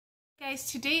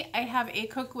Guys, today I have a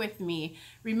cook with me.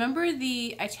 Remember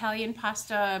the Italian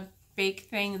pasta bake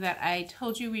thing that I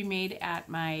told you we made at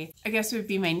my, I guess it would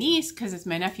be my niece because it's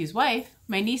my nephew's wife,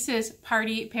 my niece's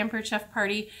party, Pampered Chef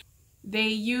party. They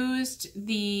used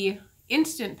the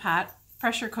Instant Pot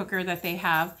pressure cooker that they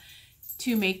have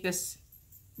to make this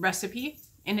recipe,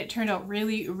 and it turned out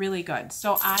really, really good.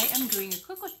 So I am doing a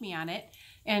cook with me on it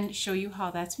and show you how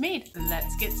that's made.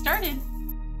 Let's get started.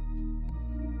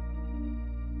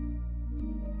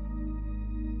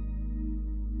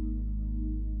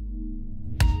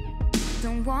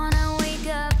 Don't wanna wake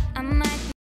up, I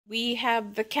might. We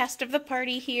have the cast of the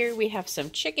party here. We have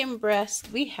some chicken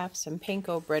breast. We have some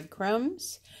panko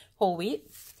breadcrumbs, whole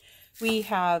wheat. We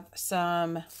have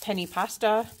some penny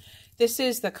pasta. This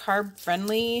is the carb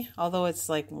friendly, although it's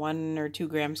like 1 or 2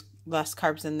 grams less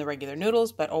carbs than the regular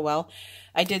noodles, but oh well.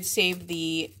 I did save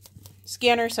the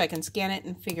scanner so I can scan it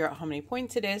and figure out how many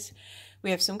points it is. We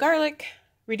have some garlic,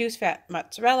 reduced fat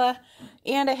mozzarella,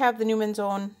 and I have the Newman's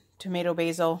own tomato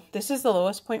basil. This is the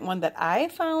lowest point one that I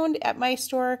found at my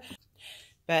store,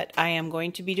 but I am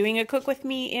going to be doing a cook with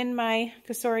me in my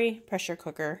Cosori pressure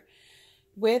cooker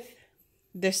with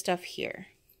this stuff here.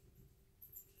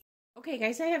 Okay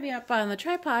guys, I have you up on the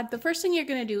tripod. The first thing you're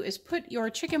going to do is put your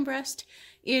chicken breast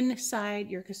inside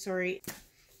your Cosori,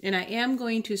 and I am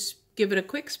going to give it a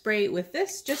quick spray with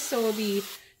this just so the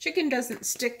chicken doesn't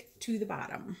stick to the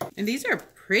bottom. And these are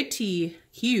pretty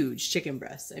huge chicken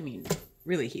breasts. I mean,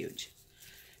 really huge.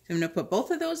 So I'm going to put both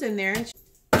of those in there,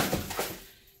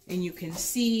 and you can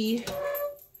see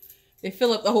they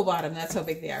fill up the whole bottom. That's how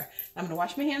big they are. I'm going to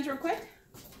wash my hands real quick.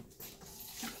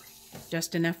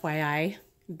 Just an FYI,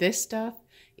 this stuff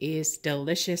is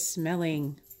delicious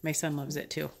smelling. My son loves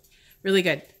it too. Really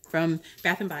good, from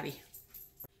Bath & Body.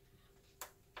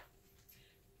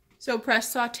 So press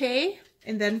saute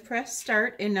and then press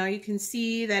start, and now you can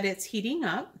see that it's heating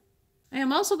up. I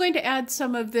am also going to add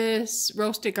some of this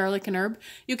roasted garlic and herb.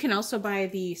 You can also buy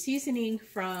the seasoning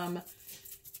from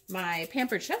my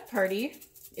Pampered Chef party.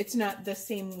 It's not the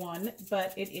same one,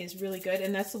 but it is really good,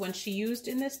 and that's the one she used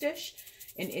in this dish,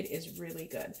 and it is really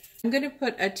good. I'm going to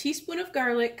put a teaspoon of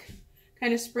garlic,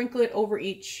 kind of sprinkle it over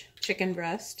each chicken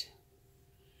breast,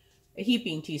 a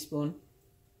heaping teaspoon,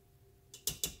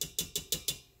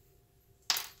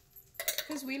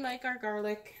 because we like our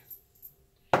garlic.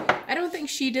 I don't think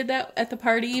she did that at the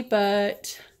party,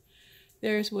 but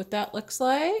there's what that looks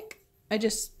like. I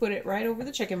just put it right over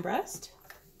the chicken breast.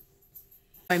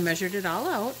 I measured it all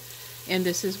out, and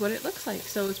this is what it looks like.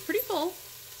 So it's pretty full.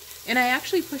 And I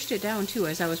actually pushed it down too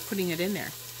as I was putting it in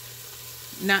there.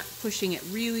 Not pushing it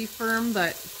really firm,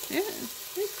 but yeah,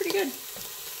 it's pretty good.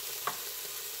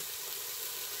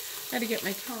 Got to get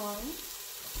my tongs.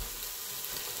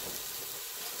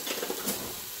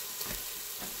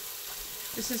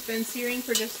 This has been searing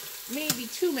for just maybe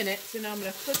 2 minutes, and now I'm going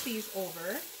to flip these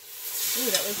over. Ooh,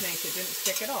 that was nice. It didn't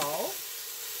stick at all.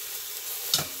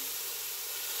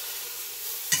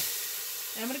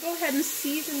 And I'm going to go ahead and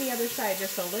season the other side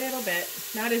just a little bit.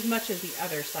 Not as much as the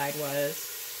other side was.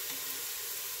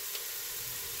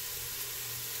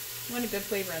 I want a good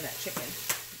flavor on that chicken.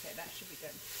 Okay, that should be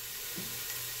good.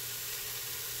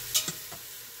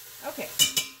 Okay,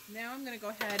 now I'm going to go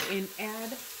ahead and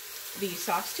add the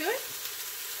sauce to it.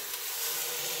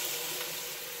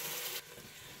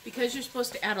 Because you're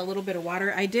supposed to add a little bit of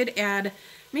water, I did add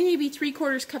maybe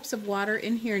 3/4 cups of water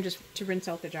in here, and just to rinse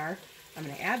out the jar. I'm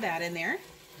going to add that in there.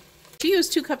 She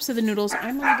used 2 cups of the noodles.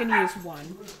 I'm only going to use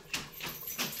 1.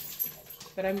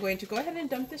 But I'm going to go ahead and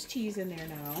dump this cheese in there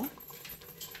now.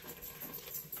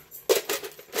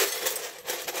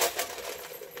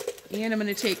 And I'm going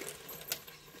to take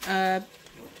a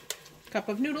cup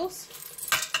of noodles,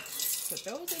 put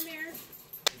those in there.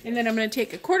 And then I'm going to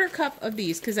take a 1/4 cup of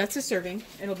these, because that's a serving.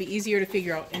 It'll be easier to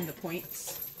figure out in the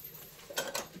points.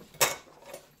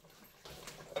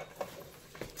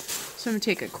 So I'm going to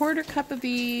take a 1/4 cup of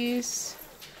these.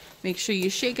 Make sure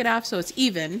you shake it off so it's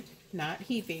even, not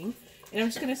heaping. And I'm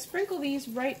just going to sprinkle these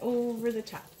right over the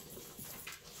top.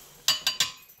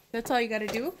 That's all you got to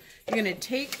do. You're going to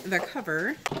take the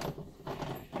cover.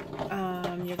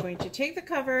 You're going to take the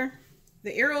cover.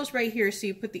 The arrow's right here, so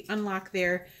you put the unlock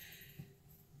there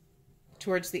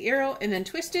towards the arrow, and then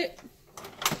twist it,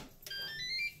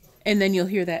 and then you'll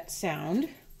hear that sound.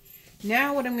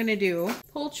 Now what I'm going to do,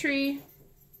 poultry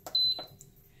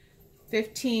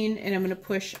 15, and I'm going to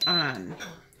push on,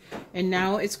 and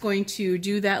now it's going to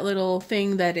do that little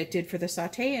thing that it did for the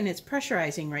saute, and it's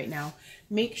pressurizing right now.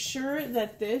 Make sure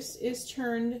that this is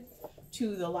turned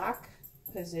to the lock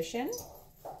position.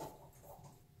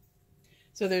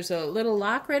 So there's a little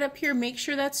lock right up here. Make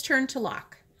sure that's turned to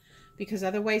lock, because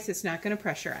otherwise it's not going to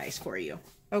pressurize for you.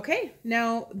 Okay,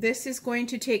 now this is going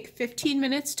to take 15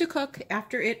 minutes to cook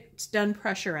after it's done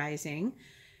pressurizing,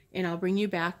 and I'll bring you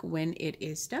back when it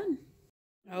is done.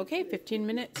 Okay, 15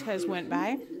 minutes has went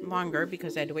by, longer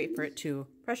because I had to wait for it to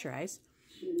pressurize,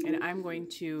 and I'm going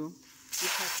to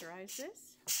depressurize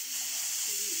this.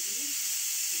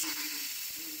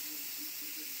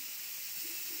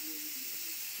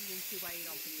 You can see why you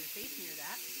don't put your face near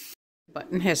that.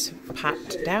 Button has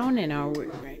popped down, and now we're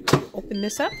going to open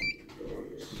this up.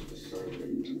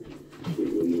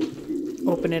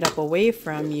 Open it up away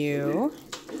from you.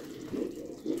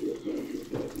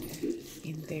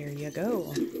 And there you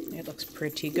go. It looks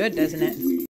pretty good, doesn't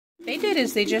it? They did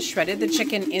is they just shredded the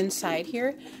chicken inside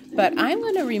here, but I'm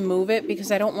going to remove it because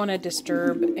I don't want to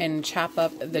disturb and chop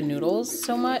up the noodles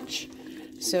so much.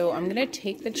 So I'm going to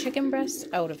take the chicken breasts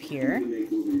out of here.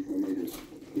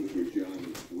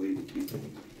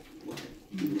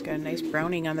 It's got a nice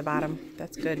browning on the bottom.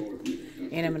 That's good.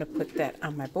 And I'm going to put that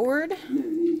on my board.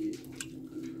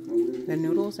 The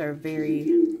noodles are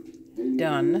very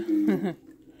done.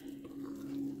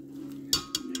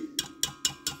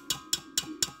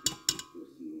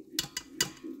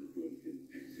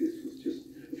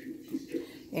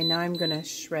 And now I'm going to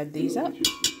shred these up.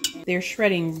 They're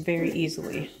shredding very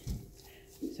easily,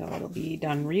 so it'll be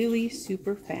done really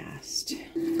super fast.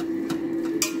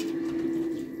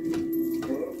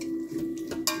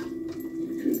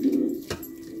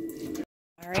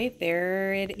 All right,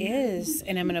 there it is.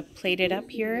 And I'm going to plate it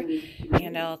up here,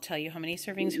 and I'll tell you how many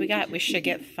servings we got. We should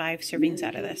get 5 servings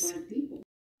out of this.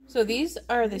 So these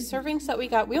are the servings that we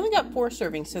got. We only got 4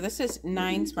 servings, so this is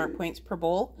 9 Smart Points per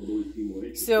bowl.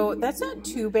 So that's not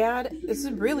too bad. This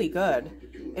is really good.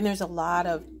 And there's a lot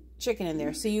of chicken in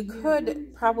there. So you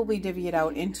could probably divvy it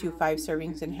out into 5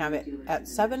 servings and have it at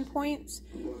 7 points,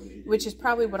 which is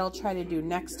probably what I'll try to do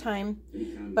next time.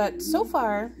 But so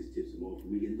far,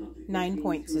 9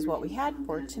 points is what we had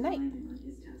for tonight.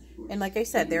 And like I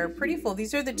said, they're pretty full.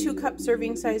 These are the 2-cup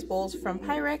serving size bowls from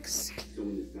Pyrex.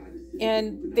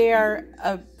 And they are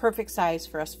a perfect size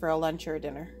for us for a lunch or a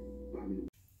dinner.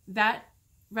 That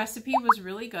recipe was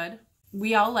really good.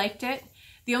 We all liked it.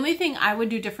 The only thing I would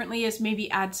do differently is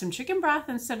maybe add some chicken broth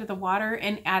instead of the water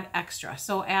and add extra.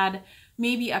 So add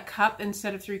maybe a cup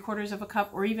instead of 3/4 of a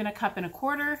cup, or even a cup and a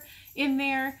quarter in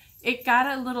there. It got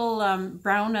a little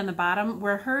brown on the bottom,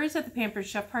 where hers at the Pampered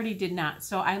Chef Party did not.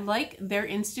 So I like their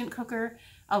instant cooker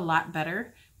a lot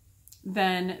better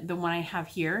than the one I have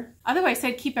here. Otherwise,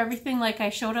 I'd keep everything like I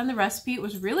showed on the recipe. It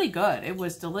was really good. It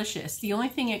was delicious. The only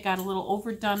thing, it got a little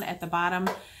overdone at the bottom.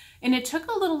 And it took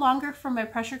a little longer for my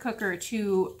pressure cooker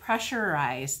to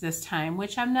pressurize this time,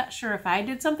 which I'm not sure if I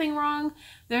did something wrong.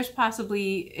 There's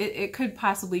possibly, it could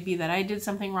possibly be that I did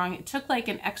something wrong. It took like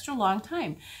an extra long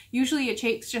time. Usually it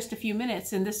takes just a few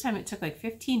minutes, and this time it took like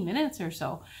 15 minutes or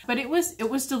so. But it was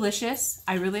delicious.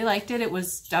 I really liked it. It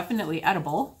was definitely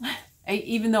edible.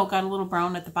 Even though it got a little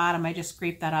brown at the bottom, I just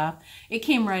scraped that off. It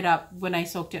came right up when I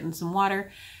soaked it in some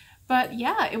water. But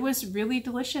yeah, it was really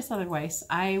delicious otherwise.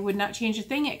 I would not change a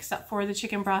thing except for the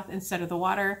chicken broth instead of the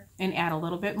water, and add a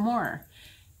little bit more.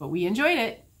 But we enjoyed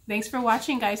it. Thanks for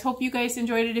watching, guys. Hope you guys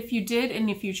enjoyed it. If you did, and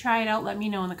if you try it out, let me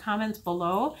know in the comments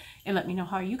below, and let me know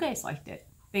how you guys liked it.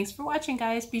 Thanks for watching,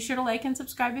 guys. Be sure to like and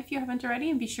subscribe if you haven't already,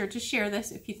 and be sure to share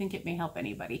this if you think it may help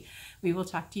anybody. We will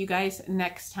talk to you guys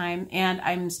next time, and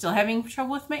I'm still having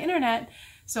trouble with my internet,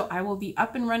 so I will be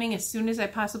up and running as soon as I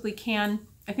possibly can.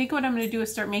 I think what I'm going to do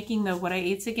is start making the What I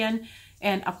Ates again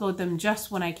and upload them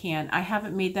just when I can. I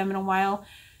haven't made them in a while,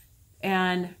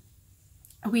 and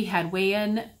we had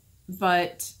weigh-in,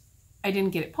 but I didn't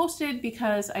get it posted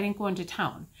because I didn't go into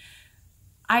town.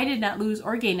 I did not lose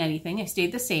or gain anything. I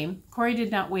stayed the same. Corey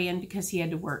did not weigh in because he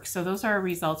had to work. So those are our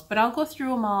results, but I'll go through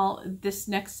them all this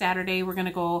next Saturday. We're going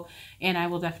to go, and I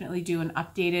will definitely do an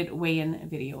updated weigh-in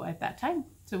video at that time.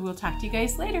 So we'll talk to you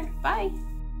guys later. Bye.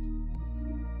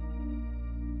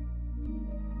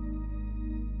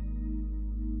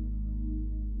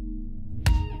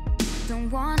 Don't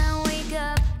wanna